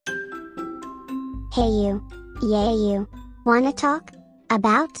Hey you. Yeah you. Wanna talk?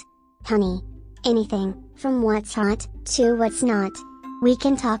 About? Honey. Anything, from what's hot, to what's not. We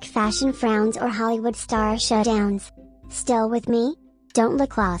can talk fashion frowns or Hollywood star showdowns. Still with me? Don't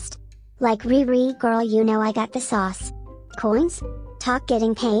look lost. Like Riri girl, you know I got the sauce. Coins? Talk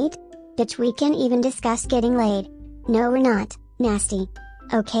getting paid? Bitch, we can even discuss getting laid. No we're not, nasty.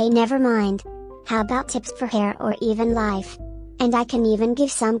 Okay never mind. How about tips for hair or even life? And I can even give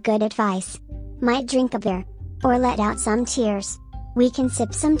some good advice. Might drink a beer. Or let out some tears. We can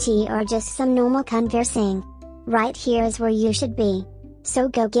sip some tea or just some normal conversing. Right here is where you should be. So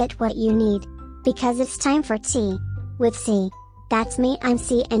go get what you need. Because it's time for tea. With C. That's me, I'm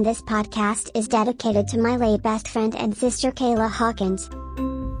C, and this podcast is dedicated to my late best friend and sister Kayla Hawkins.